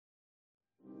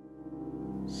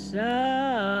Southern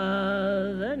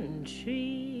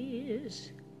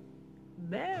trees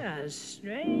bear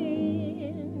strange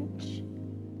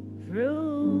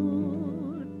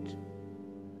fruit,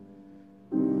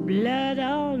 blood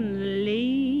on the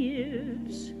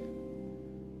leaves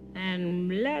and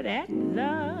blood at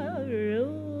the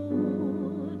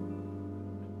root,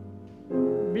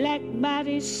 black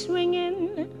bodies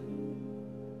swinging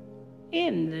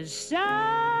in the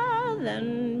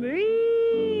southern breeze,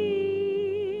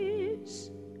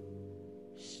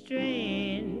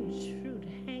 strange fruit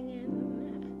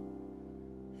hanging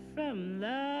from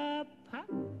the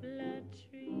poplar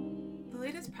tree. The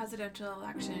latest presidential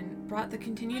election brought the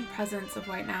continued presence of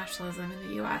white nationalism in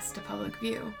the U.S. to public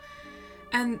view.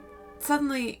 And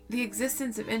suddenly, the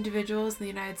existence of individuals in the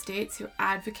United States who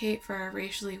advocate for a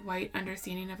racially white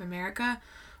understanding of America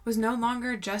was no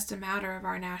longer just a matter of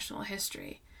our national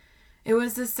history. It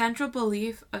was the central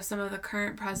belief of some of the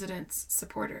current president's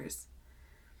supporters.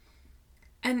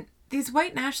 And these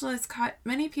white nationalists caught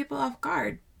many people off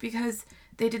guard because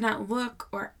they did not look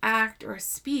or act or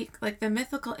speak like the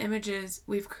mythical images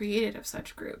we've created of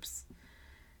such groups.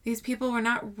 These people were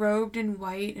not robed in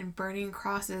white and burning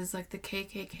crosses like the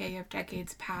KKK of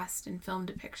decades past in film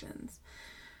depictions.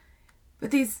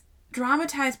 But these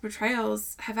dramatized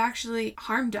portrayals have actually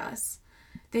harmed us.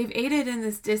 They've aided in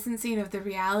this distancing of the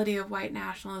reality of white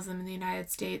nationalism in the United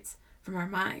States from our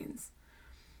minds.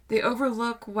 They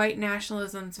overlook white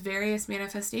nationalism's various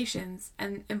manifestations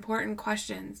and important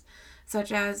questions,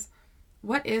 such as,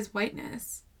 what is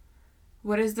whiteness?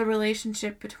 What is the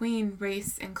relationship between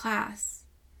race and class?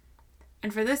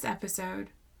 And for this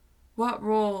episode, what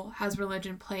role has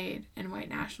religion played in white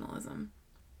nationalism?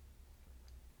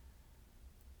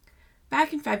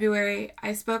 Back in February,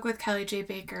 I spoke with Kelly J.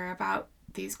 Baker about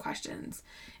these questions,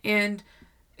 and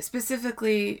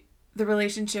specifically the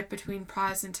relationship between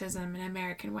Protestantism and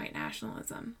American white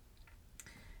nationalism.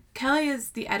 Kelly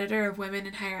is the editor of Women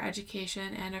in Higher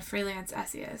Education and a freelance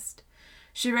essayist.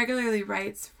 She regularly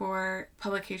writes for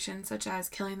publications such as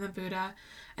Killing the Buddha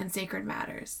and Sacred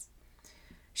Matters.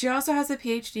 She also has a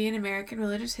PhD in American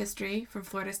Religious History from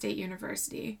Florida State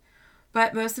University.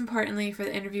 But most importantly for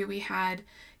the interview we had,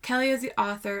 Kelly is the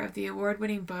author of the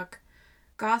award-winning book,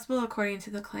 Gospel According to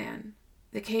the Klan,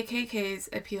 The KKK's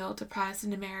Appeal to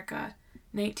Protestant America,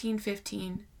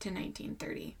 1915 to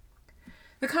 1930.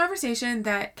 The conversation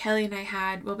that Kelly and I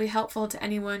had will be helpful to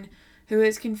anyone who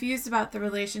is confused about the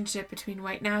relationship between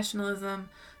white nationalism,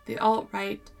 the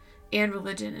alt-right, and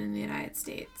religion in the United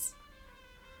States.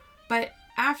 But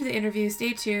after the interview,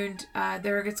 stay tuned.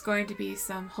 There is going to be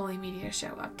some Holy Media Show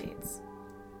updates.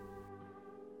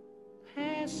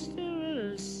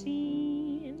 Pastoral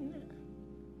scene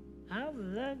of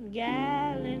the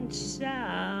gallant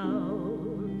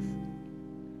South,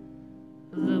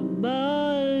 the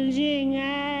bulging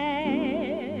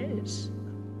eyes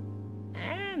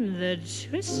and the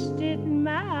twisted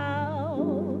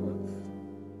mouth,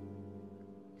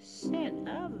 scent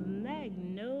of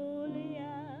magnolia.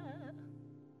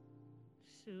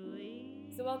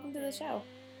 So welcome to the show.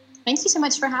 Thank you so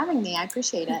much for having me. I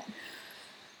appreciate it.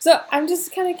 So I'm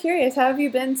just kind of curious, how have you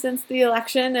been since the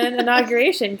election and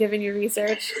inauguration, given your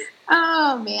research?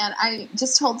 Oh, man. I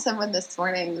just told someone this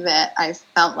morning that I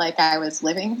felt like I was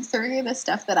living through the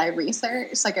stuff that I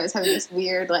researched. Like I was having this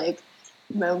weird,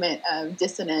 moment of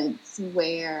dissonance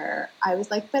where I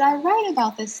was like, but I write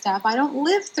about this stuff. I don't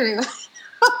live through it.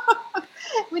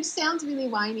 Which sounds really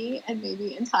whiny and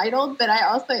maybe entitled, but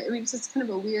it's just kind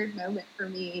of a weird moment for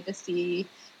me to see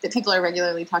that people are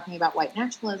regularly talking about white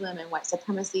nationalism and white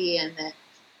supremacy, and that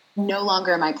no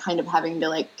longer am I kind of having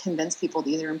to convince people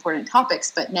these are important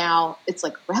topics, but now it's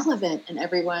relevant and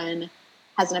everyone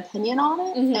has an opinion on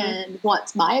it and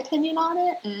wants my opinion on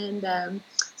it. And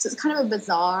so it's kind of a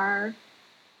bizarre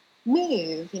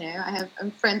move. I have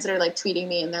friends that are tweeting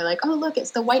me and they're like, oh, look,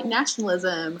 it's the white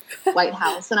nationalism White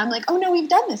House. And I'm like, oh no, we've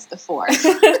done this before. This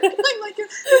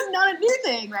is not a new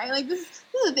thing, right? This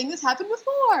is a thing that's happened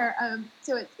before.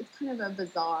 So it's kind of a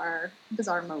bizarre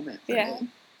moment for me.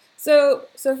 So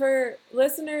for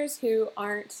listeners who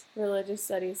aren't religious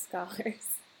studies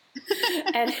scholars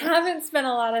and haven't spent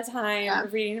a lot of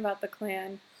time reading about the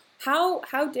Klan, how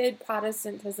did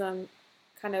Protestantism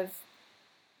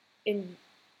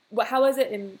how was it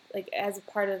in as a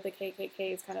part of the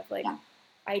KKK's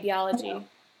ideology?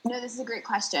 No, this is a great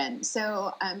question.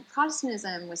 So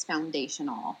Protestantism was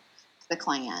foundational to the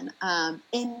Klan,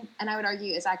 and I would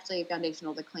argue is actually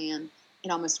foundational to the Klan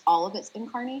in almost all of its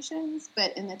incarnations.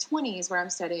 But in the 1920s, where I'm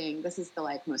studying, this is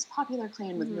the most popular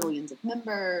Klan with millions of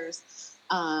members.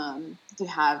 You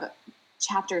have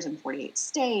chapters in 48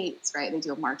 states, right? They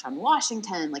do a march on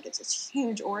Washington. Like, it's this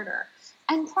huge order.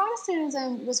 And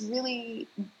Protestantism was really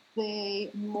the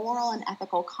moral and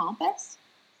ethical compass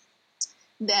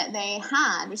that they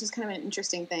had, which is kind of an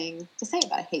interesting thing to say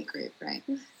about a hate group, right?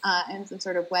 In some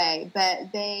sort of way.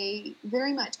 But they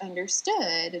very much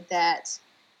understood that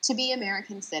to be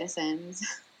American citizens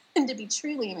and to be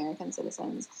truly American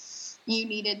citizens, you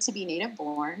needed to be native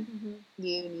born,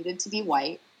 you needed to be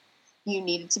white, you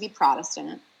needed to be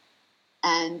Protestant,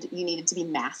 and you needed to be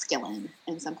masculine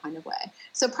in some kind of way.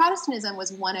 So Protestantism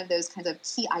was one of those kinds of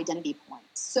key identity points.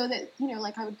 So that, you know,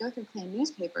 like I would go through Klan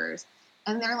newspapers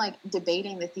and they're like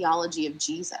debating the theology of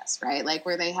Jesus, right? Like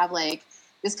where they have like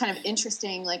this kind of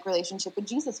interesting like relationship with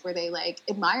Jesus where they like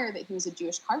admire that he was a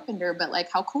Jewish carpenter, but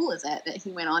like how cool is it that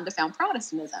he went on to found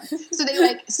Protestantism? So they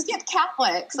like skip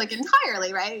Catholics like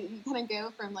entirely, right? You kind of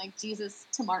go from like Jesus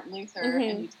to Martin Luther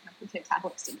and you kind of take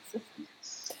Catholics to the system.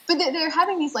 But they're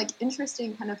having these like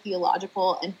interesting kind of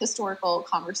theological and historical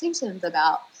conversations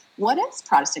about what is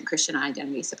Protestant Christian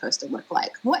identity supposed to look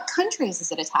like? What countries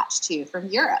is it attached to from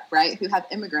Europe, right? Who have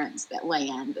immigrants that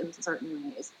land in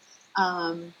certain ways.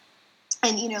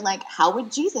 And, you know, like, how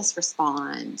would Jesus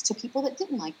respond to people that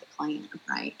didn't like the Klan,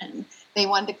 right? And they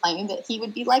wanted to claim that he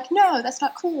would be like, no, that's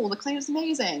not cool. The Klan is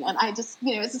amazing. And I just,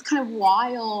 you know, it's this kind of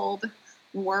wild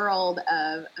world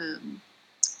of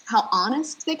how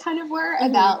honest they kind of were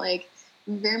about, like,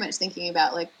 very much thinking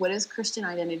about, like, what does Christian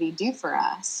identity do for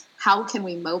us? How can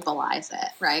we mobilize it,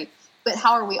 right? But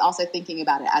how are we also thinking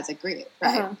about it as a group,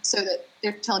 right? So that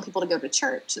they're telling people to go to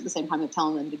church at the same time they're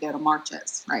telling them to go to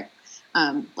marches, right?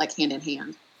 Like hand in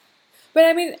hand. But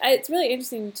I mean, it's really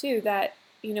interesting too that,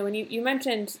 you know, when you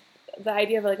mentioned the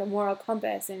idea of like a moral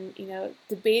compass and, you know,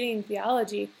 debating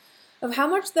theology, of how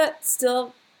much that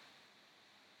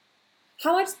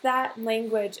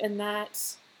language and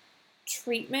that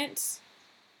treatment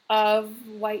of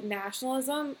white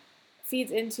nationalism feeds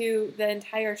into the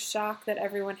entire shock that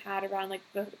everyone had around like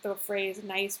the phrase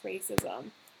nice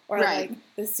racism. Or like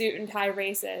the suit and tie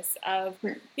racists of,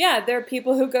 there are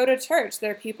people who go to church.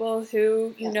 There are people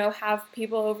who, you know, have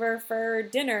people over for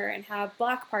dinner and have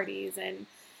block parties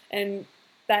and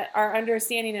that our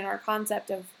understanding and our concept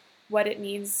of what it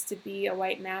means to be a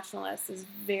white nationalist is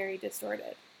very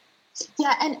distorted.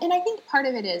 Yeah, and I think part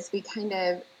of it is we kind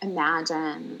of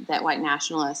imagine that white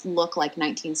nationalists look like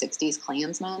 1960s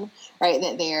Klansmen, right?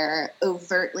 That they're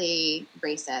overtly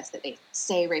racist, that they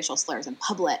say racial slurs in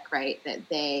public, right? That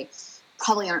they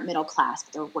probably aren't middle class,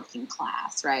 but they're working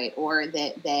class, right? Or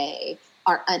that they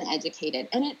are uneducated.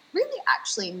 And it really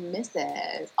actually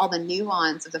misses all the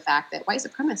nuance of the fact that white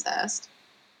supremacists,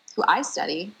 who I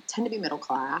study, tend to be middle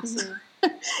class,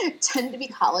 tend to be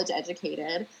college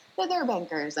educated, but they're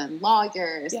bankers and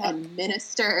lawyers and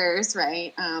ministers,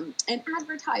 right? And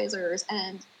advertisers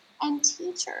and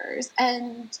teachers.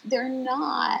 And they're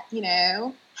not, you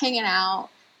know, hanging out,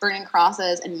 burning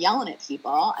crosses and yelling at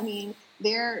people. I mean,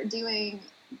 they're doing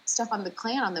stuff on the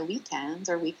Klan on the weekends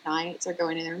or weeknights or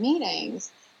going to their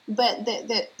meetings. But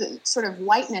the sort of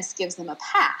whiteness gives them a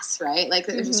pass, right? Like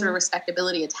there's a sort of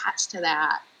respectability attached to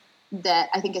that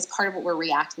I think is part of what we're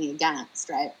reacting against,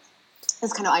 right?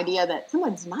 This kind of idea that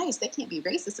someone's nice, they can't be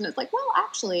racist. And it's like, well,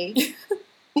 actually,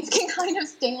 you can kind of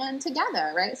stand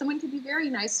together, right? Someone could be very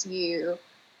nice to you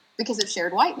because of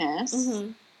shared whiteness,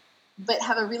 but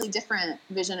have a really different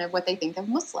vision of what they think of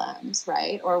Muslims,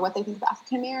 right? Or what they think of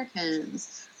African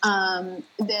Americans,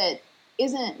 that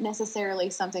isn't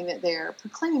necessarily something that they're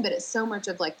proclaiming, but it's so much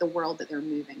of like the world that they're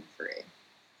moving through.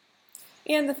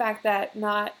 And the fact that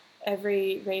not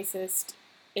every racist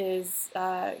is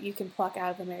you can pluck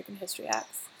out of American History X.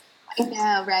 I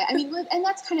know, right? I mean, and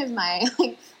that's kind of my,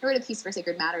 like, I wrote a piece for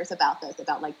Sacred Matters about this,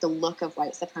 about like the look of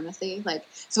white supremacy. Like,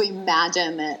 so we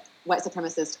imagine that white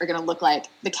supremacists are going to look like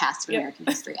the cast of American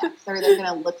History X, or they're going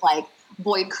to look like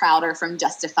Boyd Crowder from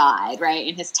Justified, right?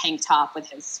 In his tank top with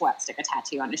his swastika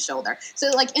tattoo on his shoulder. So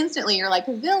like instantly you're like,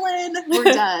 villain, we're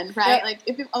done, right? Like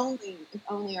if only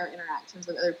our interactions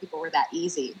with other people were that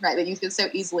easy, right? That you could so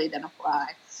easily identify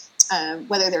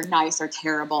whether they're nice or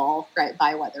terrible, right,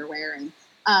 by what they're wearing.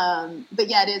 But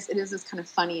yeah, it is this kind of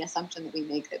funny assumption that we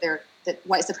make that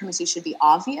white supremacy should be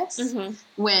obvious,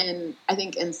 when I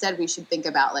think instead we should think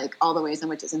about like all the ways in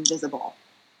which it's invisible,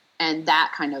 and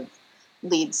that kind of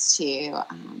leads to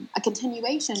a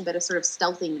continuation, but a sort of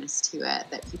stealthiness to it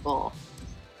that people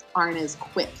aren't as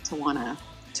quick to want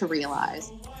to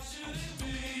realize.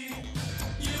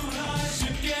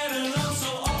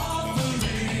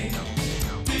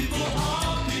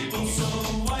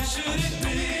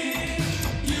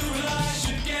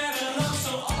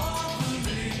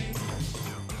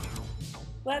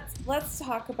 Let's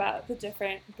talk about the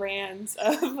different brands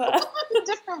of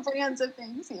different brands of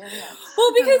things here. Yeah.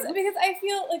 Well, because I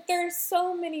feel like there's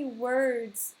so many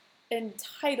words and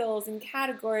titles and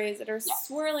categories that are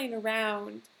swirling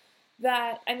around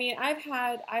that, I mean, I've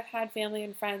had family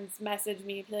and friends message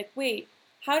me and be like, wait,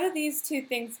 how do these two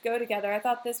things go together? I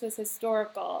thought this was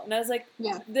historical. And I was like,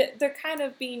 they're kind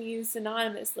of being used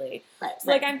synonymously. Right,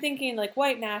 so like I'm thinking like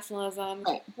white nationalism,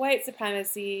 white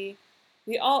supremacy,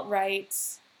 the alt-right,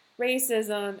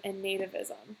 racism, and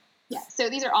nativism. Yeah, so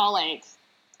these are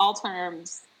all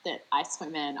terms that I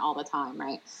swim in all the time,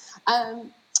 right?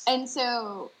 And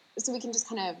so we can just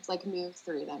kind of like move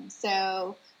through them.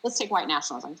 So let's take white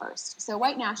nationalism first. So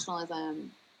white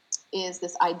nationalism is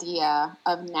this idea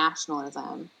of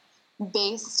nationalism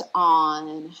based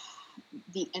on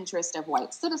the interest of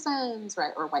white citizens,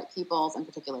 right, or white peoples in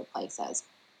particular places.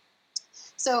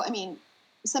 So, I mean,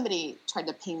 somebody tried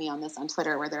to ping me on this on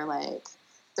Twitter where they're like,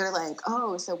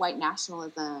 oh, so white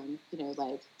nationalism,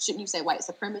 like, shouldn't you say white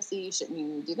supremacy? Shouldn't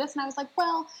you do this? And I was like,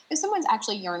 well, if someone's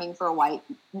actually yearning for a white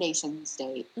nation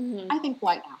state, I think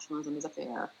white nationalism is a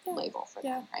fair label for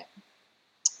them, right?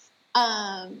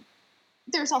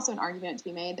 There's also an argument to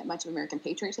be made that much of American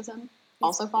patriotism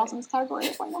also falls in this category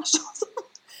of white nationalism.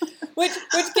 which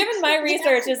given my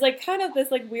research is like kind of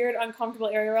this like weird, uncomfortable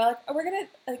area where like, oh, we're gonna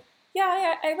like,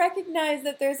 I recognize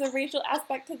that there's a racial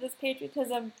aspect to this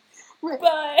patriotism. Right.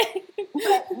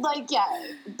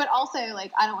 But also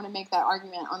like I don't want to make that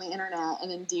argument on the internet and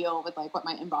then deal with like what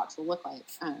my inbox will look like.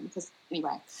 Because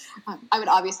anyway, I would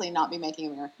obviously not be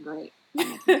making America great.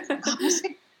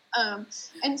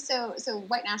 And so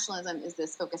white nationalism is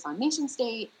this focus on nation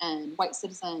state and white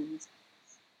citizens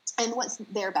and what's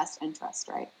their best interest,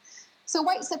 right? So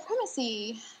white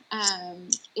supremacy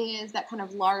is that kind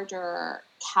of larger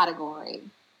category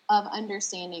of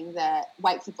understanding that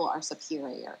white people are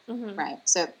superior, right?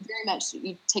 So very much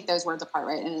you take those words apart,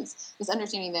 right? And it's this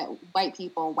understanding that white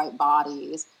people, white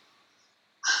bodies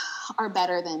are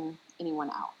better than anyone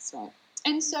else, right?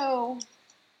 And so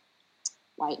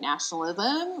white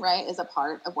nationalism, right, is a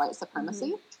part of white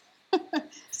supremacy.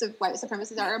 So white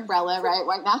supremacy is our umbrella, right?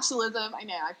 White nationalism, I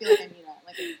know, I feel like I need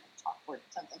a chalkboard or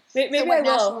something. Maybe so I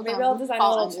will. Maybe I'll design a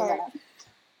little chart.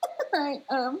 Right.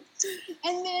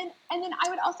 And then I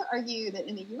would also argue that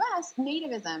in the U.S.,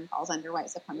 nativism falls under white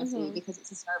supremacy because it's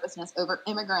this nervousness over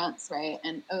immigrants, right?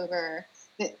 And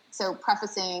so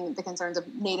prefacing the concerns of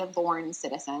native-born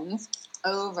citizens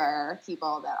over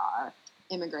people that are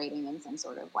immigrating in some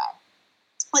sort of way.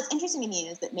 What's interesting to me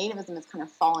is that nativism has kind of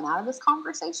fallen out of this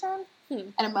conversation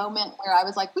at a moment where I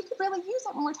was like, we could really use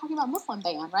it when we're talking about Muslim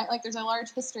ban, right? Like there's a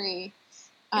large history.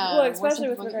 Well, especially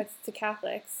with regards to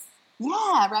Catholics.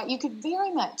 Yeah, right. You could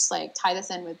very much like tie this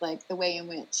in with like the way in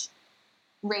which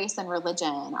race and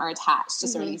religion are attached to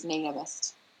sort of these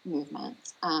nativist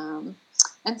movements. And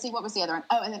see, what was the other one?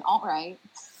 Oh, and then alt-right,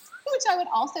 which I would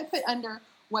also put under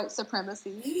white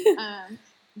supremacy,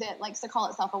 that likes to call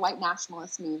itself a white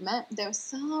nationalist movement, though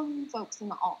some folks in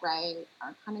the alt-right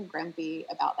are kind of grumpy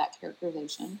about that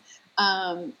characterization.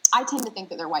 I tend to think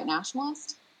that they're white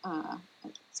nationalist.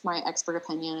 It's my expert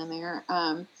opinion in there.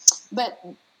 But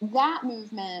that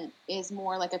movement is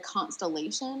more like a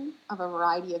constellation of a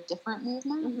variety of different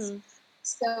movements.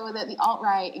 So that the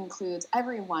alt-right includes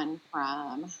everyone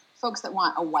from folks that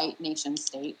want a white nation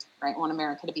state, right? Want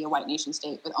America to be a white nation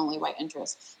state with only white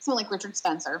interests. Someone like Richard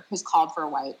Spencer, who's called for a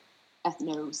white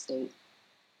ethno-state,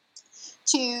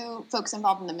 to folks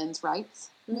involved in the men's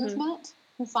rights movement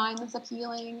who find this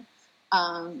appealing.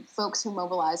 Folks who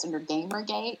mobilized under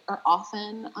Gamergate are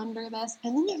often under this.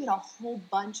 And then you get a whole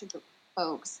bunch of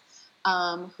folks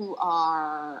who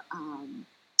are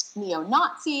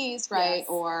neo-Nazis, right? Yes.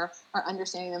 Or are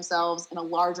understanding themselves in a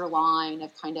larger line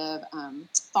of kind of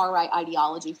far-right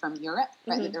ideology from Europe,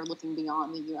 right? That they're looking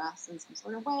beyond the U.S. in some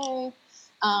sort of way.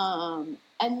 And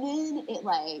then it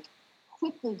like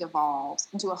quickly devolves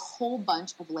into a whole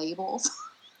bunch of labels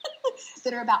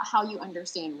that are about how you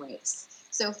understand race.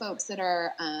 So folks that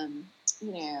are,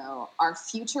 are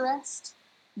futurist,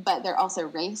 but they're also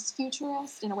race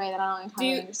futurist in a way that I don't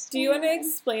entirely understand. Do you want to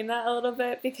explain that a little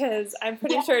bit? Because I'm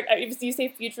pretty sure if you say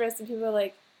futurist and people are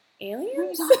like,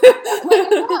 aliens?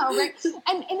 Right?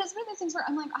 And it's one of those things where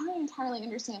I'm like, I don't entirely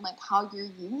understand like how you're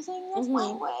using this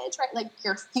language, right? Like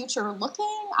you're future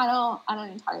looking. I don't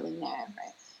entirely know,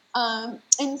 right?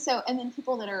 And then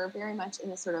people that are very much in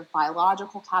this sort of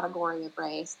biological category of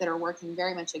race that are working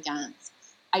very much against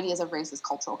ideas of race as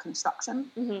cultural construction,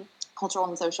 cultural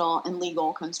and social and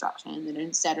legal construction, and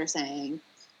instead are saying,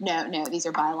 no, these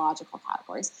are biological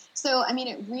categories. So, I mean,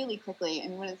 it really quickly,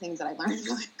 one of the things that I learned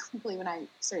really quickly when I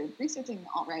started researching the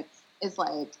alt-right is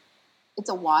like, it's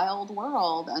a wild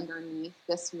world underneath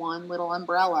this one little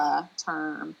umbrella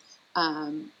term.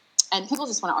 And people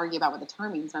just want to argue about what the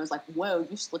term means. And I was like, whoa,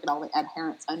 you should look at all the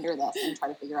adherents under this and try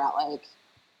to figure out like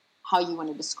how you want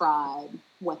to describe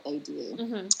what they do.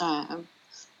 Mm-hmm.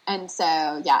 And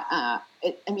so, yeah,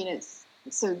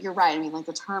 so you're right. I mean, like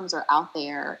the terms are out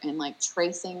there and like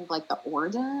tracing like the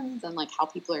origins and like how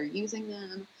people are using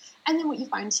them. And then what you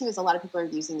find too is a lot of people are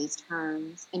using these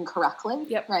terms incorrectly,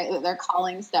 Yep. right? They're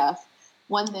calling stuff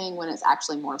one thing when it's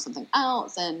actually more of something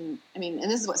else. And I mean, and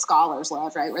this is what scholars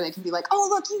love, right? Where they can be like, oh,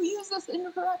 look, you use this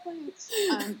incorrectly.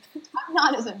 I'm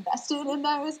not as invested in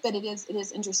those, but it is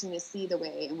interesting to see the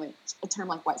way in which a term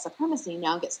like white supremacy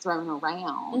now gets thrown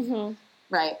around, Mm-hmm.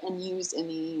 right? And used in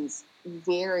these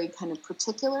very kind of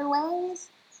particular ways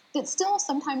that still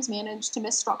sometimes manage to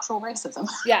miss structural racism.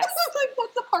 Yes. Like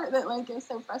that's the part that like is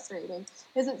so frustrating.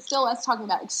 Is it still us talking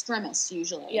about extremists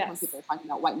usually when Yes. people are talking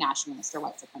about white nationalists or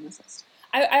white supremacists?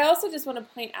 I also just want to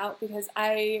point out, because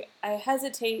I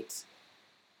hesitate,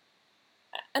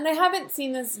 and I haven't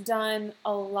seen this done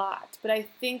a lot, but I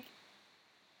think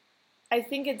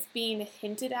it's being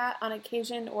hinted at on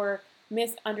occasion or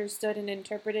misunderstood and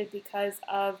interpreted because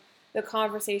of the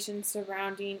conversation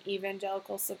surrounding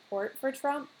evangelical support for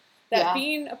Trump. That Yeah.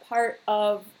 being a part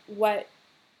of what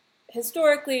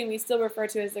historically we still refer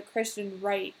to as the Christian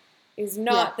right is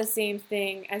not the same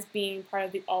thing as being part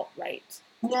of the alt-right.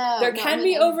 No, There no, can I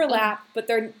be mean, overlap, but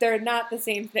they're not the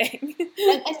same thing.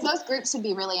 and those groups would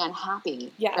be really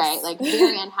unhappy, Yes. right? Like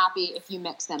very unhappy if you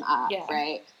mix them up, Yeah.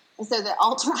 right? And so the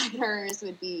alt-righters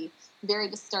would be very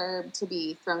disturbed to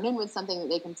be thrown in with something that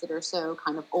they consider so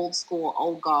kind of old school,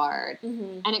 old guard,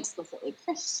 Mm-hmm. and explicitly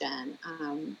Christian,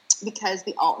 because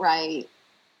the alt-right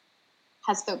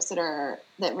has folks that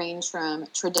range from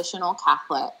traditional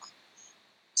Catholic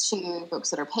to folks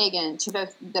that are pagan, to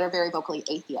both that are very vocally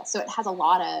atheist. So it has a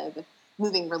lot of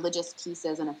moving religious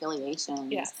pieces and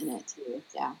affiliations Yes. in it too.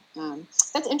 Yeah,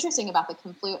 that's interesting about the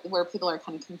where people are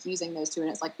kind of confusing those two, and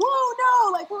it's like, whoa,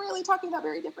 no, like we're really talking about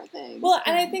very different things. Well,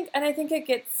 and I think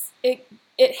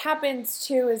it happens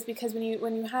too, is because when you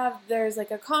have, there's like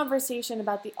a conversation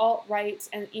about the alt-right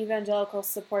and evangelical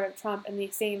support of Trump in the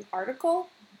same article,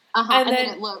 and then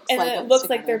it looks and like then it it's looks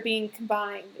like together. they're being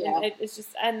combined. Yeah. And it's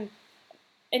just and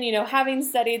you know, having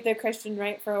studied the Christian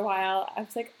right for a while, I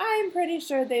was like, I'm pretty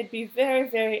sure they'd be very,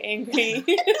 very angry. and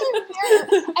it's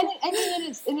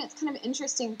kind of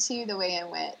interesting too the way in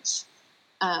which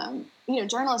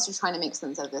journalists are trying to make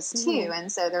sense of this too, Mhm. and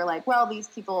so they're like, well, these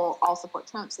people all support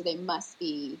Trump, so they must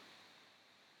be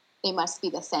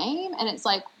the same, and it's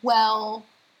like, well,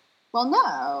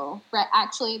 no, right?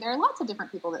 Actually, there are lots of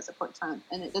different people that support Trump,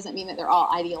 and it doesn't mean that they're all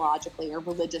ideologically or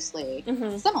religiously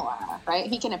Mhm. similar, right?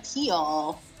 He can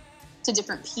appeal to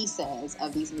different pieces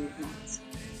of these movements.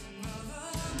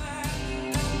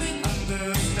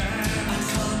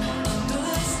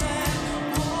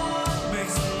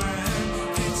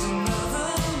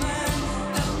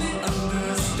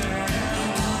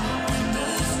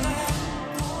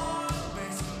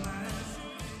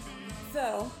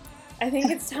 So, I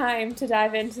think it's time to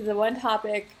dive into the one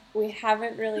topic we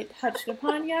haven't really touched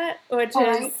upon yet, which All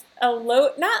is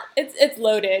it's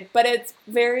loaded, but it's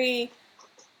very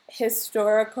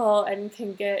historical and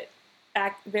can get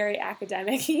very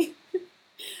academic-y.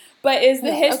 But is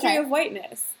the history of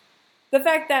whiteness. The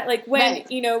fact that, like, when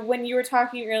you were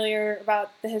talking earlier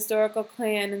about the historical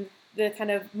Klan and the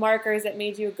kind of markers that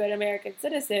made you a good American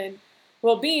citizen,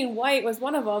 well, being white was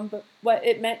one of them, but what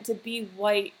it meant to be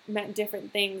white meant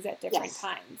different things at different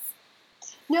times.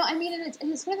 No, I mean, and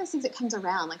it's one of those things that comes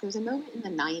around. Like, there was a moment in the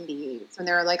 90s when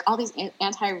there were, like, all these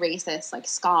anti-racist, like,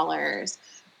 scholars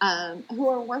who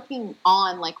are working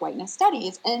on, like, whiteness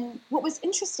studies. And what was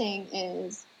interesting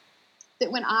is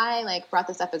that when I, like, brought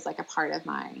this up as, like, a part of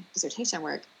my dissertation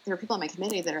work, there were people on my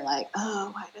committee that are like,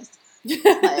 oh, whiteness.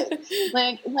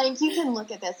 like you can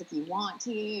look at this if you want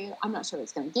to. I'm not sure what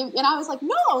it's going to give you. And I was like,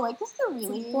 no, like, this is a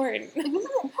really important. Like, this is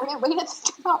an important way to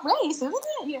think about race, isn't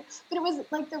it? But it was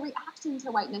like the reaction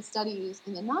to whiteness studies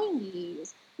in the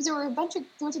 90s, because there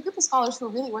was a group of scholars who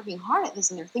were really working hard at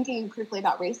this, and they're thinking critically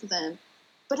about racism.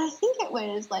 But I think it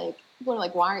was like, people are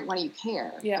like, why do you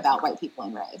care about white people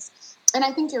and race? And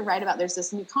I think you're right about, there's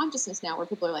this new consciousness now where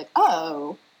people are like,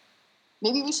 oh,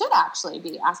 maybe we should actually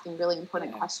be asking really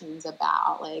important questions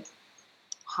about, like,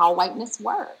 how whiteness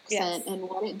works and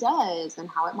what it does and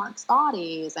how it marks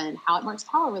bodies and how it marks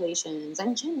power relations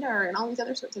and gender and all these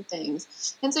other sorts of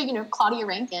things. And so, Claudia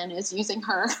Rankin is using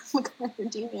her MacArthur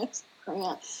Genius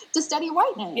grant to study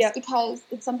whiteness because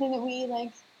it's something that we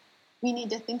need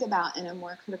to think about in a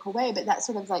more critical way. But that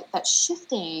sort of, like, that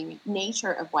shifting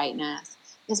nature of whiteness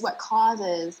is what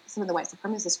causes some of the white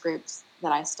supremacist groups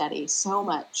that I study so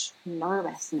much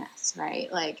nervousness,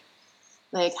 right? Like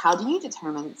how do you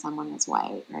determine that someone is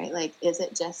white, right? Like, is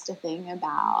it just a thing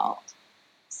about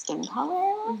skin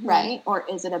color, right? Or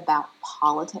is it about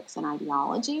politics and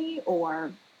ideology,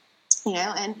 or, you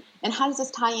know, and how does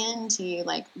this tie into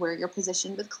like where you're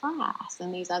positioned with class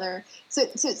and these other, so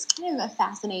it's kind of a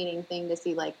fascinating thing to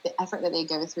see like the effort that they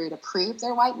go through to prove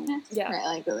their whiteness, right?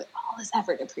 Like all this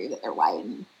effort to prove that they're white,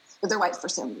 and but they're white for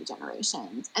so many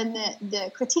generations. And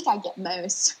the critique I get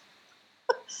most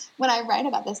when I write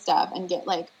about this stuff and get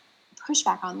like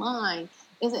pushback online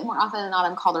is that more often than not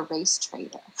I'm called a race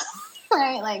traitor,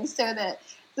 right? Like, so that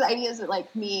the idea is that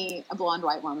like me, a blonde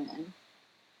white woman,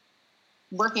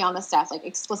 working on this stuff, like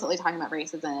explicitly talking about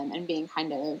racism and being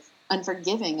kind of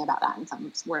unforgiving about that in some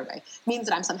sort of way, means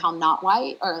that I'm somehow not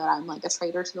white, or that I'm like a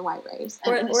traitor to the white race.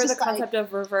 And or the concept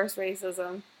of reverse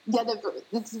racism. Yeah,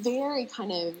 it's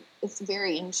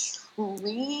very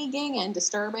intriguing and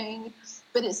disturbing,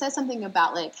 but it says something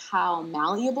about like how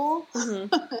malleable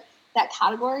that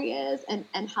category is,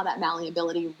 and how that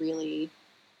malleability really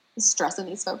is stressing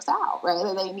these folks out, right?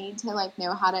 That they need to like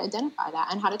know how to identify that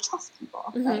and how to trust people,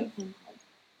 right? And, like,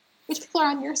 which people are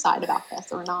on your side about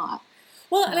this or not.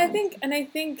 Well, and I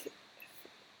think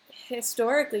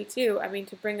historically too, I mean,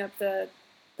 to bring up the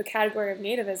category of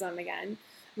nativism again,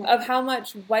 of how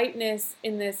much whiteness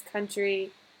in this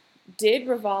country did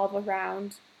revolve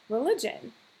around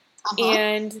religion.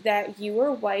 And that you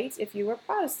were white if you were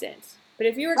Protestant. But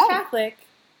if you were Catholic,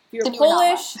 if you were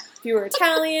Polish, if you were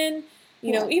Italian,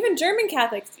 you know, even German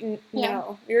Catholics,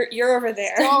 no, you're over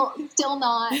there. Still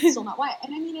not white.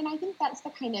 And I mean, and I think that's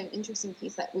the kind of interesting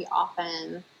piece that is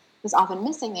often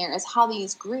missing there, is how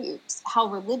these groups, how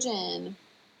religion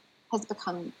has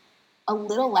become a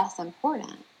little less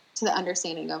important to the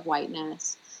understanding of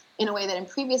whiteness, in a way that in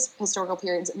previous historical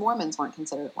periods, Mormons weren't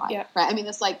considered white, right? I mean,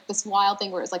 this wild thing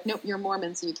where it's like, nope, you're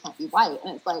Mormon, so you can't be white,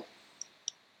 and it's like,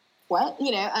 what,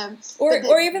 you know?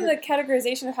 Or even the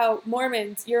categorization of how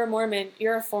Mormons, you're a Mormon,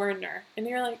 you're a foreigner, and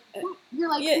you're like, but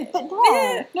no,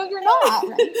 you're not,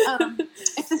 right?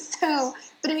 So,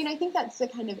 but I mean, I think that's the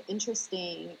kind of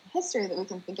interesting history that we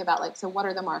can think about. Like, so what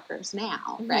are the markers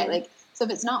now, right? Like, so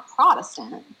if it's not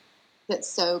Protestant, that's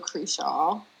so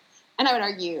crucial. And I would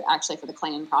argue, actually, for the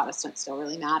Klan, Protestant still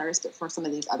really matters, but for some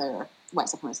of these other white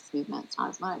supremacist movements, not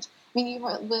as much. I mean, you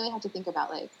really have to think about,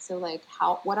 like, so, like,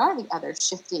 what are the other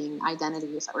shifting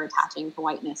identities that we're attaching to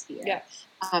whiteness here? Yeah.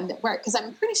 Because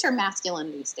I'm pretty sure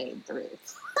masculinity stayed through.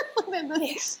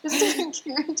 The student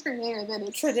character there that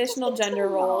is traditional gender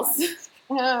roles.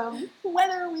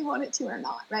 Whether we want it to or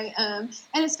not, right? And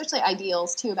especially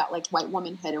ideals, too, about, like, white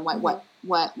womanhood and what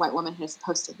white womanhood is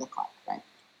supposed to look like,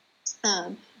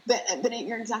 right? But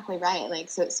you're exactly right. Like,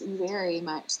 so it's very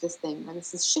much this thing where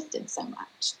this has shifted so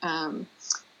much.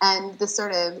 And the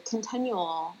sort of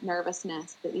continual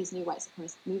nervousness that these new white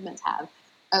supremacist movements have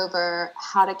over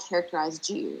how to characterize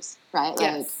Jews, right? Like,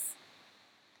 yes.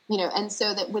 You know, and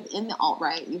so that within the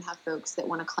alt-right, you have folks that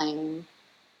want to claim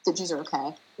that Jews are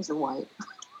okay because they're white.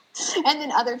 And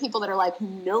then other people that are like,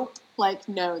 nope, like,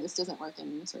 no, this doesn't work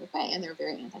in this sort of way. And they're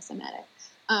very anti-Semitic.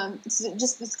 So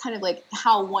just this kind of like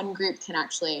how one group can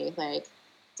actually like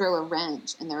throw a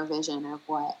wrench in their vision of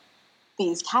what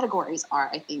these categories are,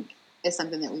 I think, is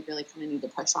something that we really kind of need to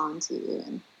push on to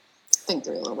and think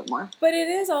through a little bit more. But it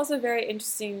is also very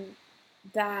interesting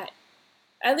that,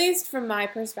 at least from my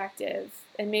perspective,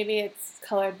 and maybe it's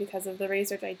colored because of the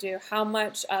research I do, how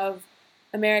much of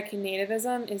American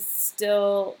nativism is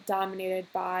still dominated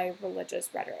by religious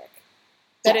rhetoric.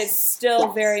 That it's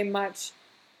still very much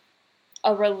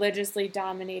a religiously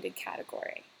dominated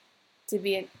category to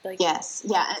be like. Yes.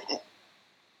 Yeah.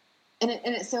 And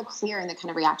it's so clear in the kind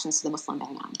of reactions to the Muslim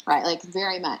ban, right? Like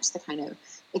very much the kind of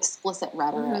explicit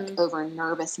rhetoric over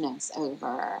nervousness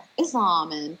over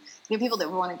Islam, and people that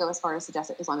want to go as far as suggest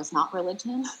that Islam is not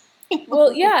religion.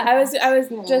 Well, yeah, I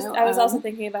was also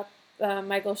thinking about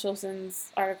Michael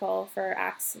Schulzen's article for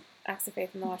Acts of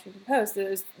Faith in the Washington Post. It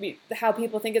was how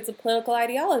people think it's a political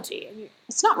ideology.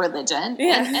 It's not religion.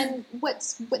 Yeah. And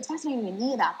what's fascinating to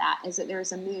me about that is that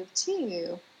there's a move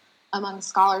too among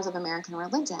scholars of American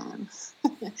religion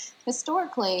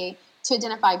historically to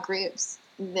identify groups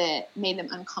that made them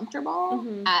uncomfortable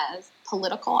as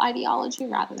political ideology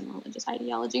rather than religious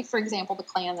ideology. For example, the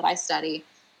Klan that I study,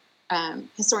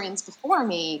 historians before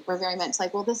me were very much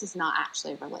like, well, this is not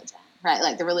actually religion, right?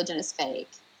 Like the religion is fake.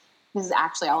 This is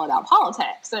actually all about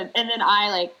politics. And then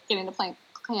I like get into Klan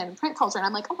and print culture, and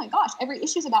I'm like, oh my gosh, every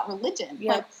issue is about religion.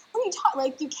 Yeah. Like, what are you talking?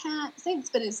 Like, you can't say this,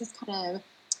 but it's this kind of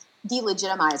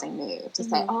delegitimizing move to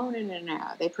say, Mhm. oh,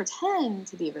 no. They pretend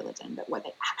to be a religion, but what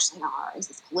they actually are is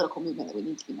this political movement that we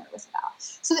need to be nervous about.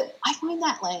 So that I find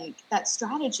that like that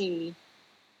strategy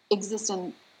exists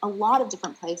in a lot of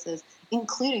different places,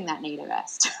 including that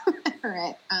nativist,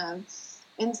 right?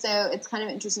 And so it's kind of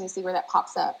interesting to see where that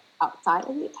pops up outside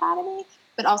of the academy,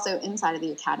 but also inside of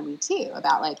the academy too,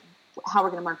 about like how we're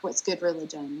going to mark what's good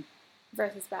religion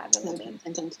Versus bad religion.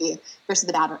 And versus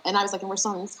the bad. And I was like, and we're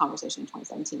still in this conversation in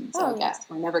 2017, so I guess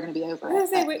we're never going to be over I was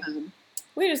it. gonna say,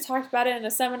 we just talked about it in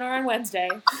a seminar on Wednesday.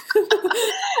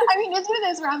 I mean, it's one of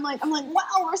those where I'm like,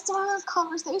 wow, we're still in this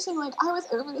conversation. Like, I was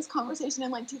over this conversation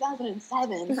in like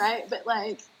 2007, right? But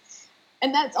like,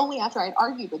 and that's only after I'd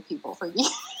argued with people for years.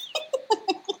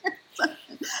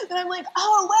 And I'm like,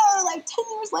 oh, whoa, like 10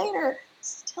 years later,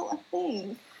 still a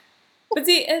thing. But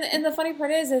see, and the funny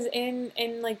part is in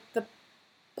like the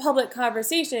public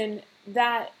conversation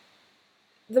that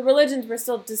the religions we're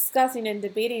still discussing and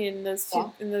debating in those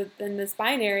two, in this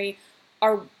binary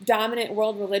are dominant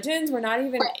world religions. We're not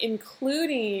even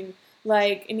including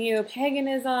like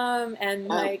neo-paganism and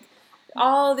like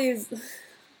all these.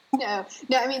 No.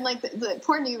 I mean, like the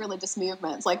poor new religious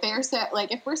movements, like they are so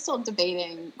like if we're still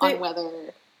debating on whether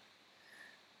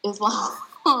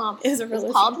Islam is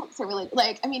politics or religion,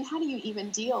 like I mean, how do you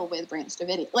even deal with Branch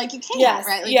Davidian? Like you can't,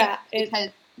 right? Like, because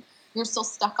you're still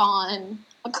stuck on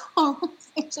a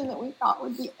conversation that we thought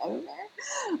would be over.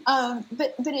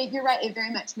 But you're right. It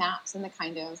very much maps in the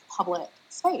kind of public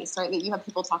space, right? That you have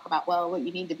people talk about. Well, what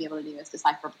you need to be able to do is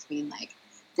decipher between like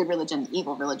good religion and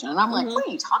evil religion. And I'm like, what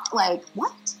are you talking? Like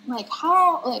what? Like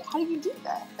how do you do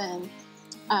this?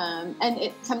 And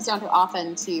it comes down to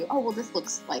often to, oh well, this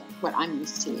looks like what I'm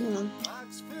used to.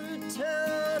 Oxford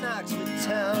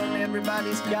town,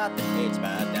 everybody's got their heads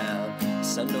bowed down.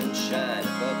 Sun don't shine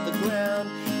above the ground,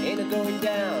 ain't a going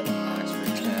down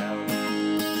Oxford town.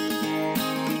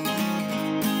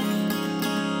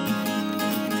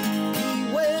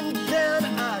 He went down to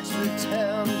Oxford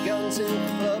town, guns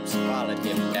and clubs followed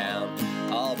him down,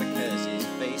 all because his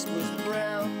face was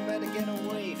brown. Better get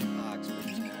away from Oxford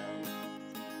town.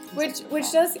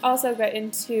 Which does also get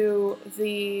into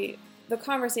the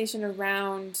conversation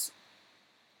around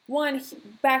one,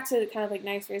 back to kind of like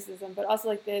nice racism, but also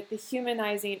like the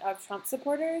humanizing of Trump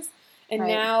supporters. And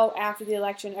now after the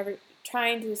election,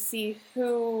 trying to see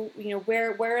who,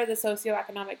 where are the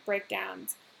socioeconomic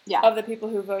breakdowns of the people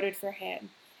who voted for him.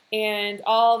 And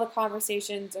all the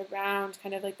conversations around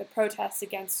kind of like the protests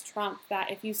against Trump, that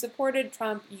if you supported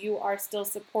Trump, you are still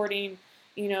supporting,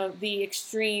 the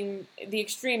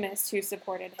extremists who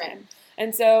supported him.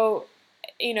 And so,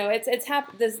 it's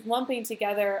this lumping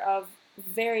together of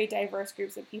very diverse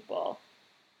groups of people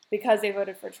because they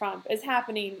voted for Trump is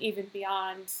happening even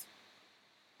beyond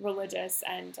religious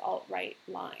and alt-right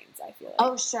lines, I feel like.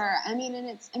 Oh, sure. I mean,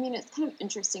 it's kind of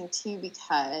interesting too,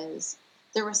 because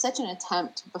there was such an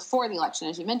attempt before the election,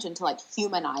 as you mentioned, to like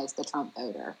humanize the Trump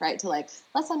voter, right? To like,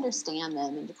 let's understand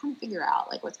them and to kind of figure out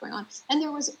like what's going on. And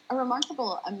there was a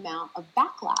remarkable amount of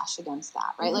backlash against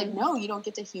that, right? Like, no, you don't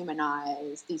get to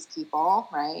humanize these people,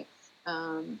 right?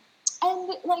 And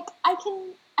like, I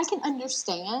can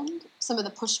understand some of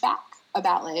the pushback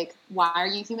about like, why are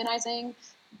you humanizing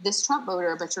this Trump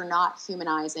voter, but you're not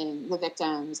humanizing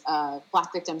the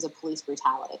Black victims of police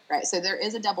brutality, right? So there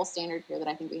is a double standard here that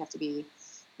I think we have to be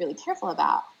really careful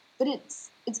about. But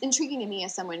it's intriguing to me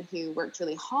as someone who worked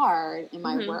really hard in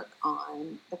my work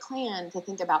on the Klan to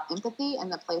think about empathy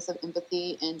and the place of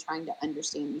empathy in trying to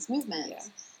understand these movements.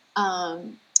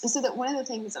 So that one of the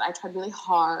things that I tried really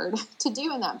hard to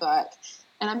do in that book,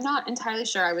 and I'm not entirely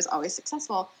sure I was always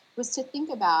successful, was to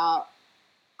think about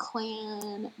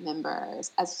Klan members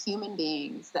as human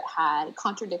beings that had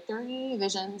contradictory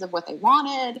visions of what they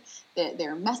wanted, that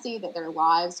they're messy, that their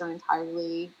lives don't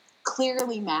entirely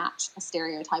clearly match a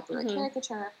stereotype or a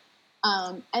caricature,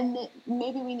 and that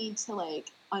maybe we need to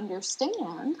like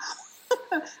understand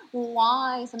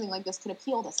why something like this could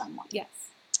appeal to someone. Yes.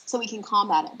 So we can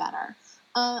combat it better.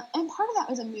 And part of that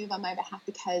was a move on my behalf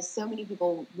because so many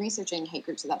people researching hate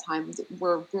groups at that time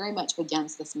were very much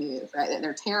against this move, right? That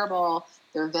they're terrible,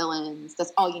 they're villains,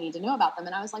 that's all you need to know about them.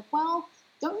 And I was like, well,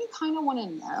 don't you kind of want to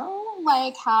know,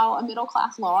 like, how a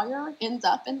middle-class lawyer ends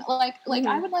up in, like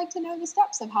I would like to know the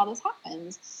steps of how this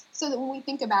happens, so that when we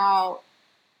think about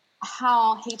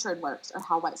how hatred works or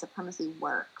how white supremacy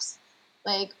works,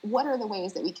 like, what are the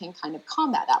ways that we can kind of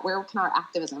combat that? Where can our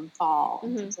activism fall?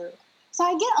 So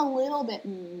I get a little bit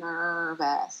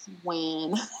nervous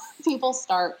when people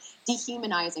start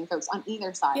dehumanizing folks on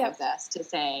either side of this to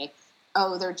say,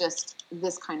 oh, they're just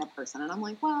this kind of person. And I'm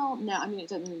like, well, no, I mean,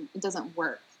 it doesn't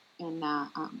work that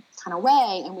kind of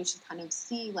way. And we should kind of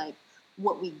see like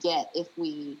what we get if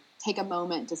we take a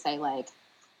moment to say like,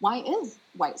 why are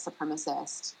white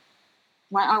supremacist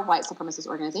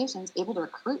organizations able to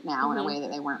recruit now in a way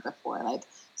that they weren't before? Like,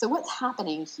 so what's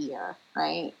happening here,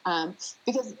 right?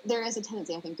 Because there is a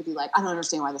tendency, I think, to be like, I don't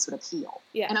understand why this would appeal.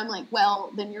 Yeah. And I'm like,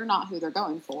 well, then you're not who they're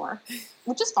going for,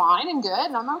 which is fine and good,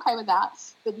 and I'm okay with that.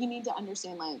 But you need to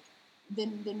understand, like,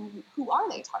 then who are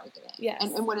they targeting? Yes.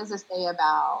 And what does this say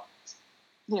about,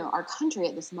 our country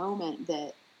at this moment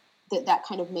that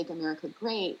kind of Make America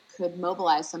Great could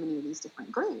mobilize so many of these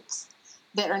different groups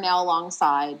that are now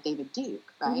alongside David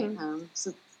Duke, right? Mm-hmm.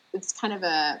 So it's kind of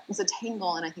a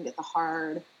tangle, and I think it's a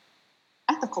hard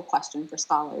ethical question for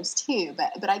scholars too.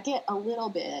 But I get a little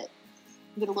bit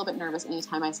nervous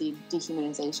anytime I see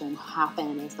dehumanization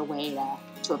happen as the way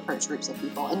to approach groups of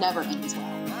people. It never ends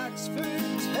well. Oxford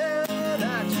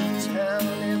town,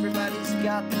 everybody's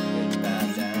got the heads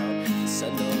bowed down. The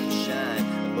sun don't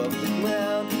shine above the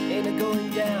ground, ain't it going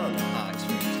down to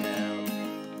Oxford town?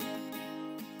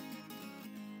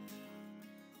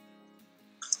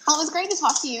 Well, it was great to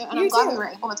talk to you, and I'm glad we were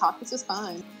able to talk. This was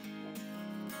fun.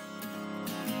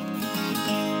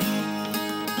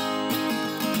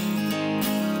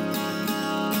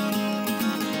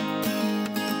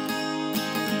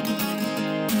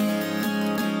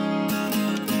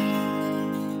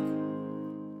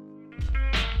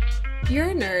 You're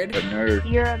a nerd.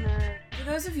 You're a nerd. For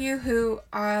those of you who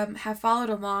have followed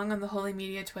along on the Holy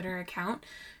Media Twitter account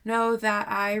know that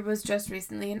I was just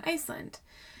recently in Iceland.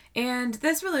 And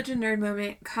this religion nerd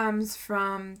moment comes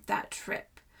from that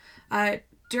trip.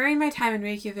 During my time in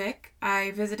Reykjavik,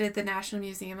 I visited the National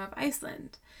Museum of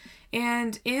Iceland.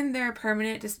 And in their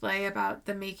permanent display about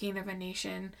the making of a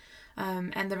nation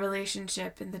and the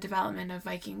relationship and the development of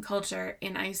Viking culture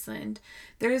in Iceland,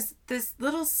 there's this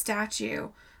little statue.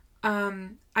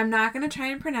 I'm not going to try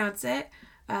and pronounce it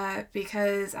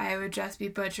because I would just be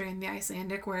butchering the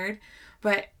Icelandic word,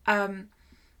 but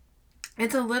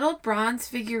it's a little bronze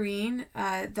figurine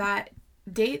that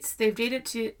they've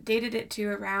dated it to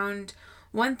around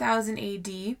 1000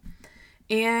 AD,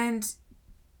 and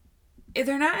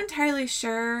they're not entirely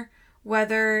sure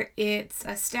whether it's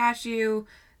a statue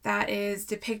that is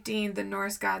depicting the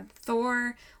Norse god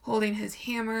Thor holding his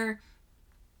hammer,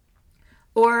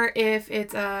 or if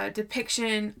it's a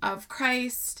depiction of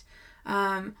Christ,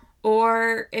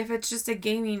 or if it's just a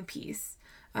gaming piece.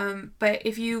 But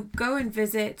if you go and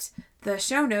visit the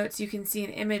show notes, you can see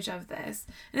an image of this.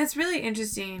 And it's really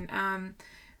interesting.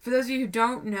 For those of you who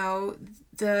don't know,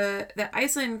 that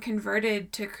Iceland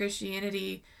converted to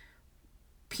Christianity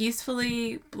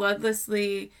peacefully,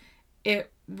 bloodlessly.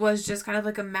 It was just kind of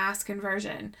like a mass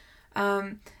conversion.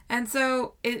 And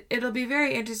so it'll be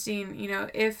very interesting,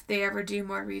 if they ever do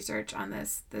more research on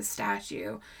this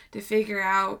statue to figure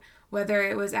out whether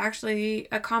it was actually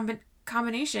a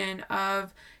combination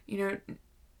of,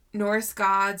 Norse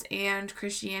gods and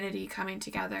Christianity coming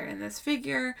together in this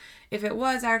figure, if it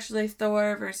was actually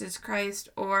Thor versus Christ,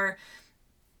 or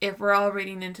if we're all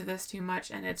reading into this too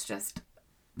much and it's just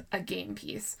a game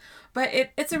piece. But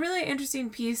it's a really interesting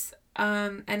piece,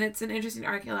 and it's an interesting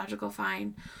archaeological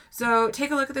find. So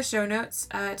take a look at the show notes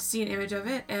to see an image of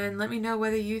it, and let me know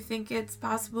whether you think it's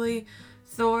possibly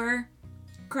Thor,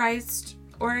 Christ,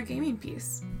 or a gaming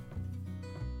piece.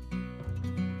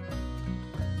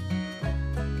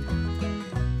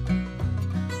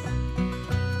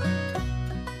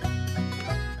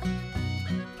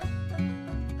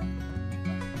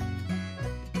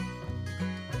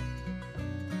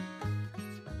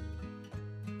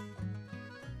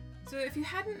 So if you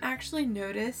hadn't actually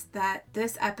noticed that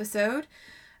this episode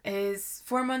is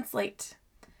 4 months late,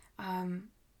 I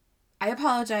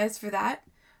apologize for that,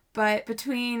 but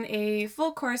between a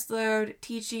full course load,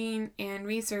 teaching, and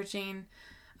researching,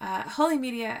 Holy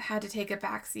Media had to take a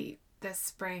backseat this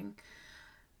spring.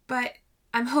 But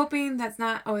I'm hoping that's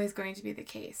not always going to be the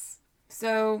case.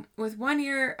 So with 1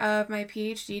 year of my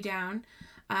PhD down,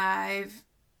 I've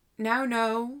now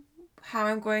know how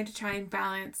I'm going to try and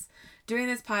balance doing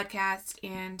this podcast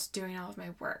and doing all of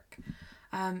my work.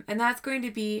 And that's going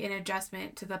to be an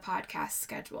adjustment to the podcast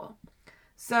schedule.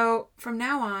 So from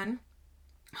now on,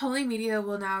 Holy Media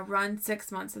will now run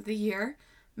 6 months of the year,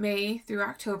 May through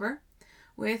October,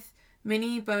 with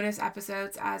mini bonus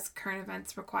episodes as current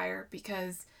events require,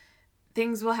 because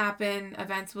things will happen,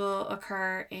 events will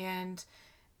occur, and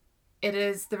it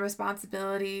is the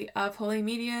responsibility of Holy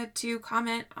Media to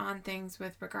comment on things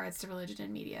with regards to religion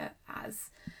and media as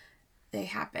they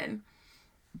happen.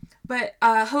 But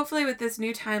hopefully with this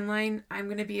new timeline, I'm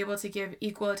going to be able to give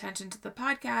equal attention to the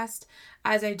podcast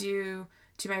as I do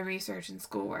to my research and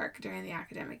schoolwork during the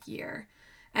academic year.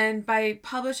 And by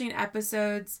publishing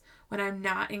episodes when I'm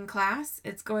not in class,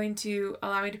 it's going to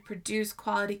allow me to produce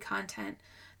quality content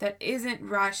that isn't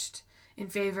rushed in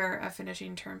favor of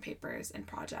finishing term papers and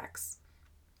projects.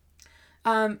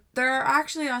 There are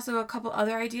actually also a couple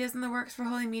other ideas in the works for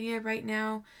Holy Media right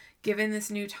now, given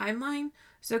this new timeline.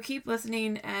 So keep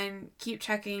listening and keep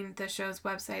checking the show's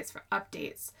websites for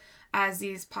updates as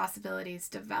these possibilities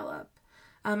develop.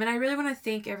 And I really want to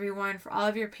thank everyone for all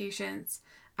of your patience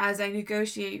as I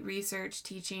negotiate research,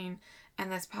 teaching,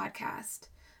 and this podcast.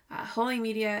 Holy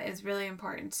Media is really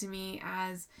important to me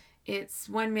as it's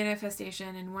one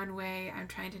manifestation and one way I'm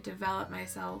trying to develop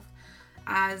myself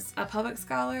as a public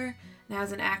scholar and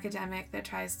as an academic that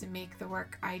tries to make the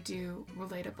work I do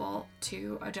relatable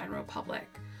to a general public.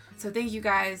 So thank you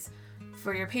guys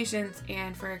for your patience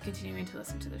and for continuing to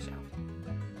listen to the show.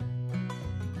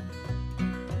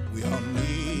 We all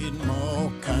need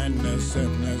more kindness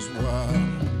in this world.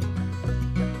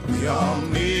 We all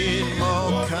need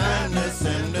more kindness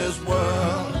in this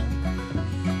world.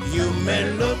 You may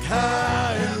look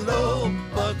high and low,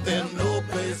 but there's no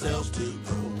place else to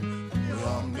go. We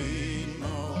all need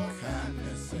more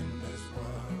kindness in this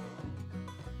world.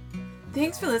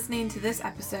 Thanks for listening to this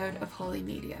episode of Holy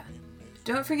Media.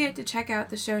 Don't forget to check out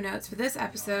the show notes for this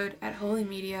episode at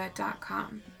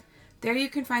holymedia.com. There you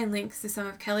can find links to some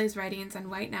of Kelly's writings on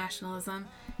white nationalism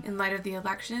in light of the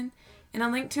election, and a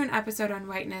link to an episode on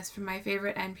whiteness from my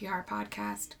favorite NPR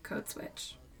podcast, Code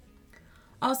Switch.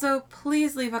 Also,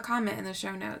 please leave a comment in the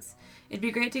show notes. It'd be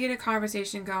great to get a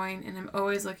conversation going, and I'm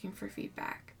always looking for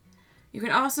feedback. You can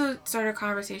also start a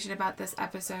conversation about this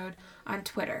episode on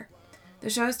Twitter. The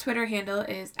show's Twitter handle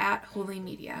is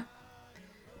 @HolyMedia.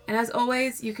 And as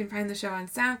always, you can find the show on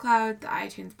SoundCloud, the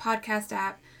iTunes podcast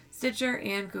app, Stitcher,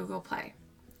 and Google Play.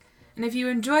 And if you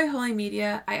enjoy Holy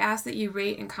Media, I ask that you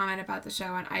rate and comment about the show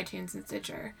on iTunes and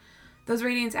Stitcher. Those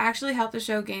ratings actually help the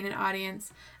show gain an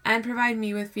audience and provide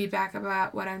me with feedback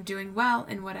about what I'm doing well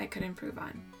and what I could improve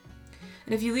on.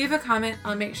 And if you leave a comment,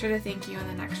 I'll make sure to thank you in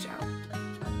the next show.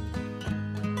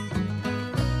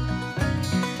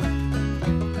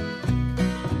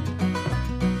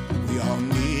 We all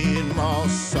need more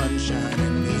sunshine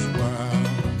in this world.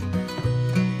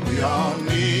 We all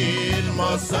need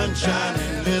more sunshine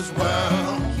in this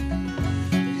world.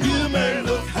 You may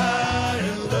look high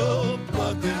and low,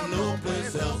 but there's no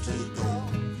place else to go.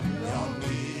 We all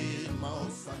need more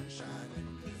sunshine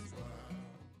in this world.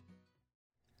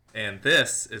 And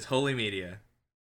this is Holy Media.